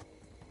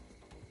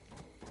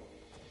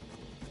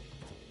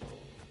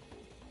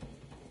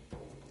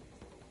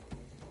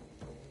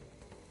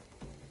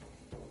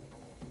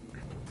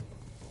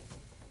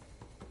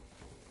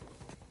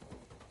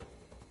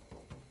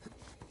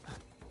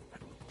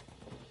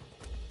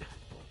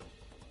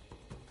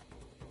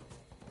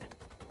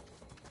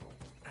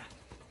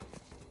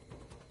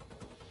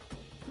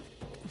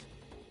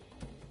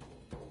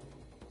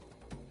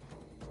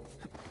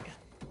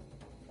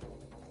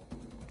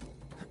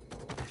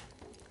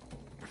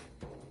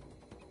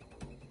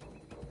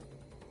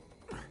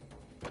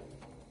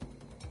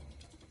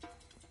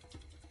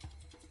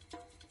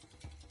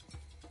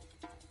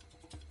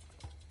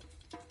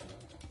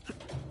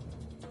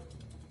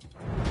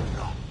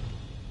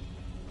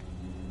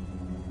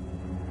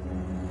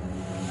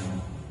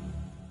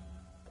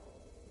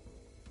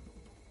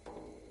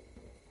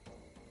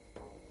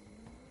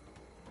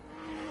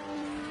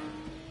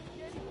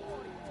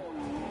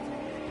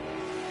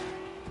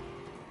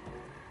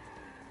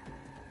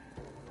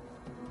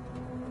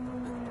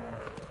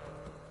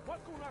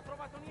 Qualcuno ha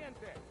trovato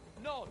niente?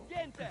 No,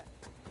 niente! È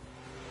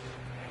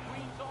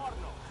qui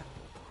intorno!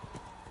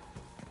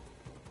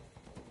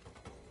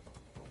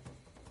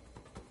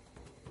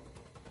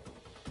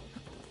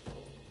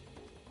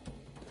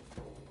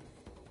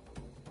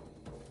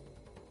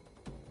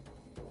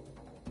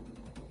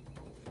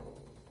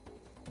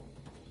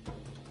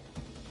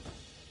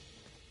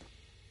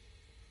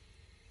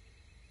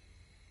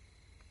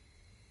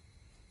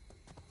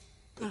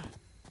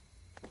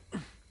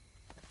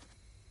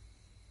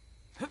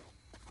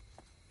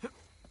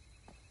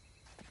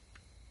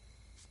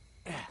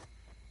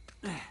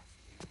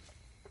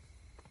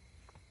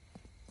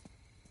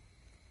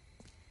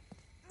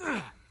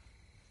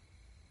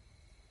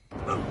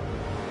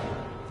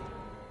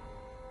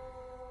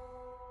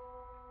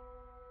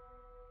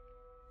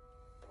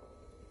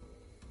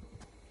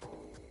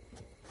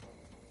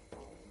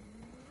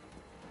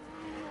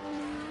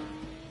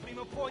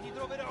 Prima o poi ti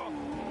troverò!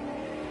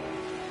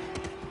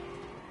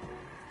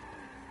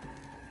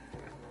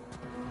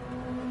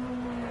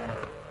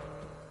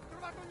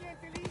 Trovato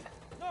niente lì?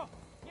 No,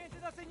 niente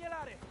da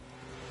segnalare!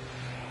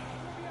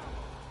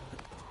 Proviamo!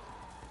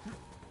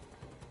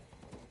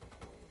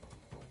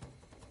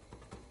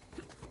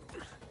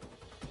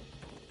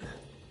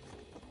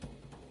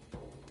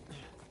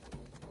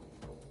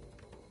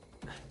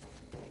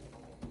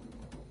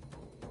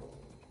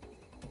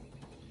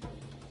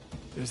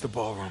 There's the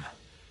ballroom.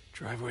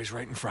 Driveway's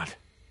right in front.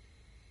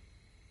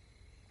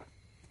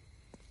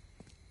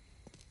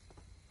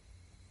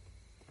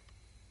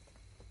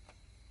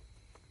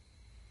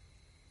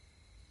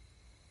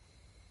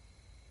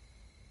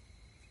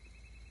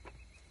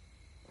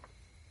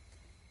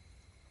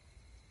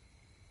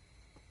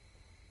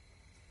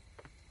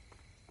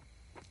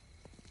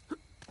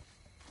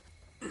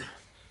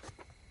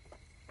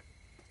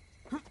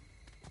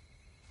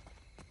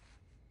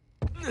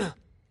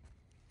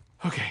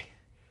 Okay.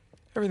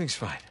 Everything's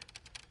fine.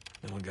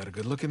 No one got a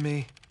good look at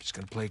me. Just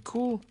gonna play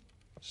cool.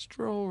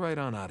 Stroll right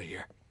on out of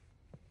here.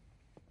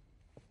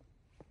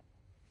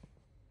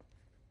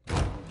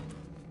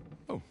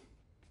 Oh.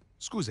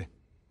 Scusi.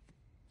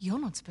 You're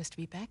not supposed to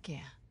be back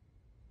here.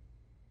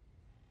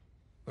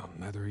 Well,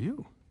 neither are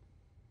you.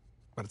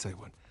 But I'll tell you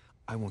what.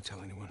 I won't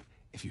tell anyone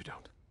if you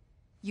don't.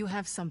 You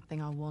have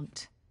something I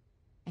want,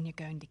 and you're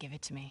going to give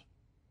it to me.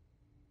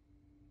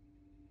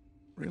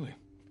 Really?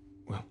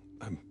 Well,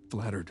 I'm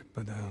flattered,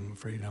 but I'm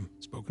afraid I'm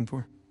spoken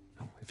for.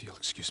 Oh, if you'll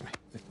excuse me.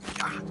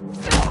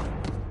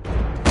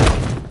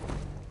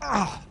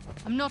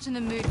 I'm not in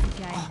the mood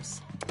for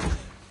games.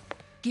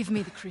 Give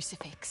me the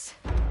crucifix.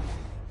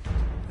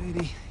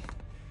 Lady,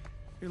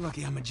 you're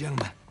lucky I'm a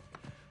gentleman.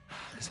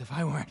 Because if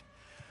I weren't,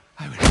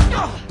 I would...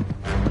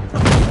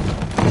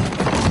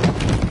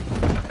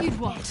 You'd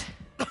what?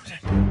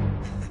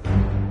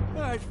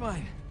 All right,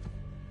 fine.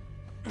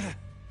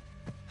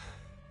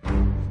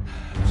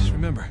 Just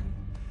remember,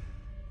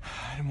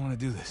 I didn't want to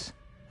do this.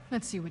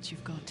 Let's see what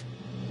you've got.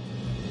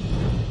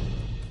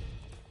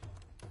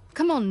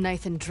 Come on,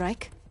 Nathan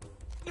Drake.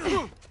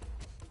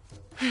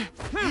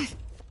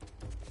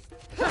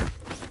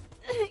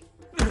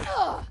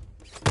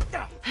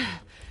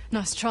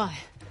 Nice try.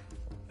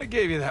 I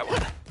gave you that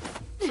one.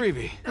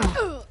 Freebie.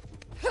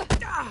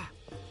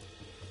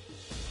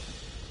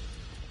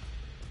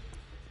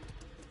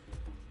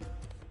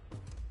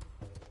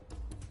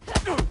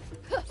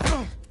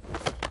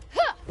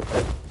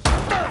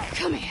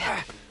 Come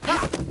here.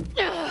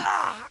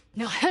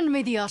 Now hand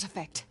me the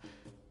artifact.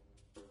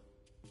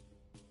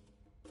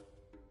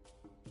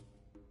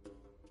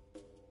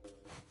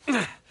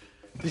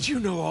 Did you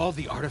know all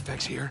the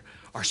artifacts here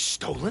are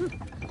stolen?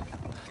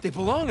 They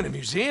belong in a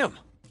museum.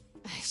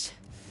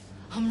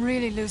 I'm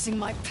really losing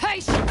my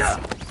patience.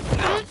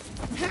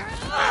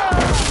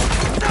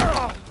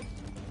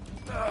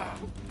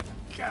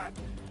 God.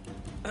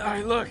 All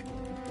right, look.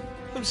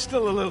 I'm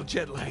still a little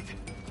jet-lagged.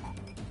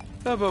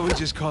 How about we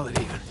just call it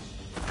even?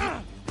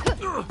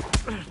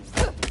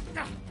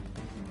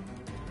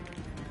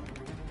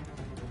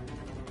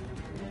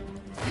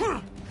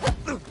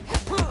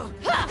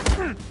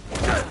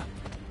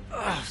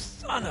 Oh,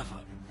 son of a...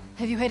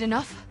 Have you had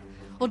enough?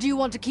 Or do you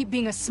want to keep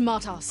being a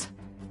smartass?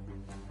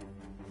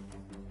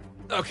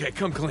 Okay,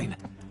 come clean.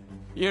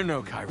 You're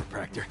no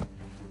chiropractor.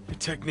 Your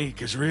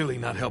technique is really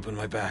not helping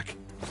my back.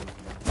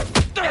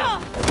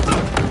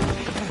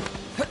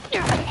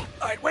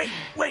 Alright,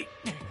 wait!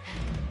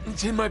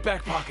 It's in my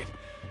back pocket.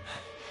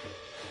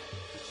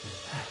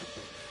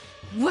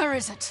 Where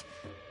is it?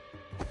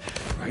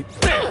 Right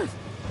there!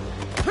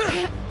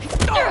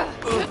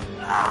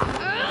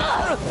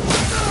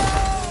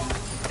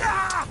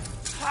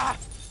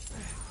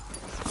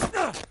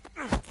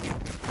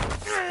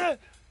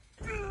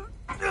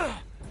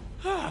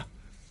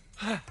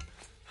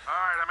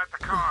 Alright, I'm at the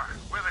car.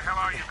 Where the hell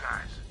are you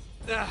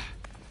guys?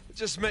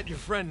 Just met your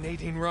friend,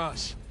 Nadine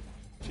Ross.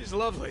 She's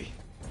lovely.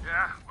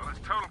 Yeah? Well, it's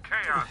total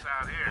chaos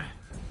out here.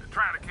 They're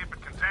trying to keep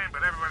it contained,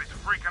 but everybody's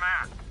freaking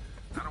out.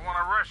 I don't want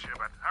to rush you,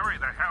 but hurry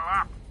the hell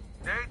up.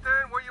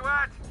 Nathan, where you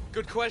at?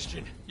 Good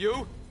question.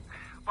 You?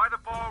 By the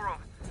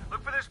ballroom.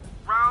 Look for this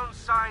round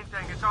sign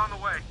thing. It's on the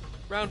way.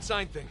 Round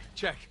sign thing.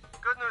 Check.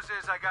 Good news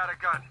is I got a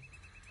gun.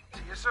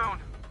 See you soon.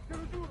 Te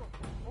lo giuro,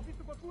 ho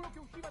visto qualcuno che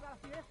usciva dalla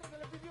finestra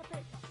della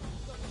biblioteca.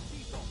 L'ho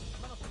sentito,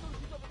 ma non sono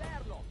riuscito a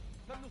vederlo.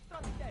 Stanno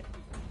strati i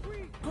tetti.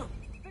 Qui!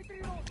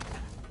 Vetri rossi!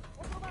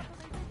 Ho trovato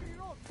dei vetri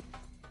rossi!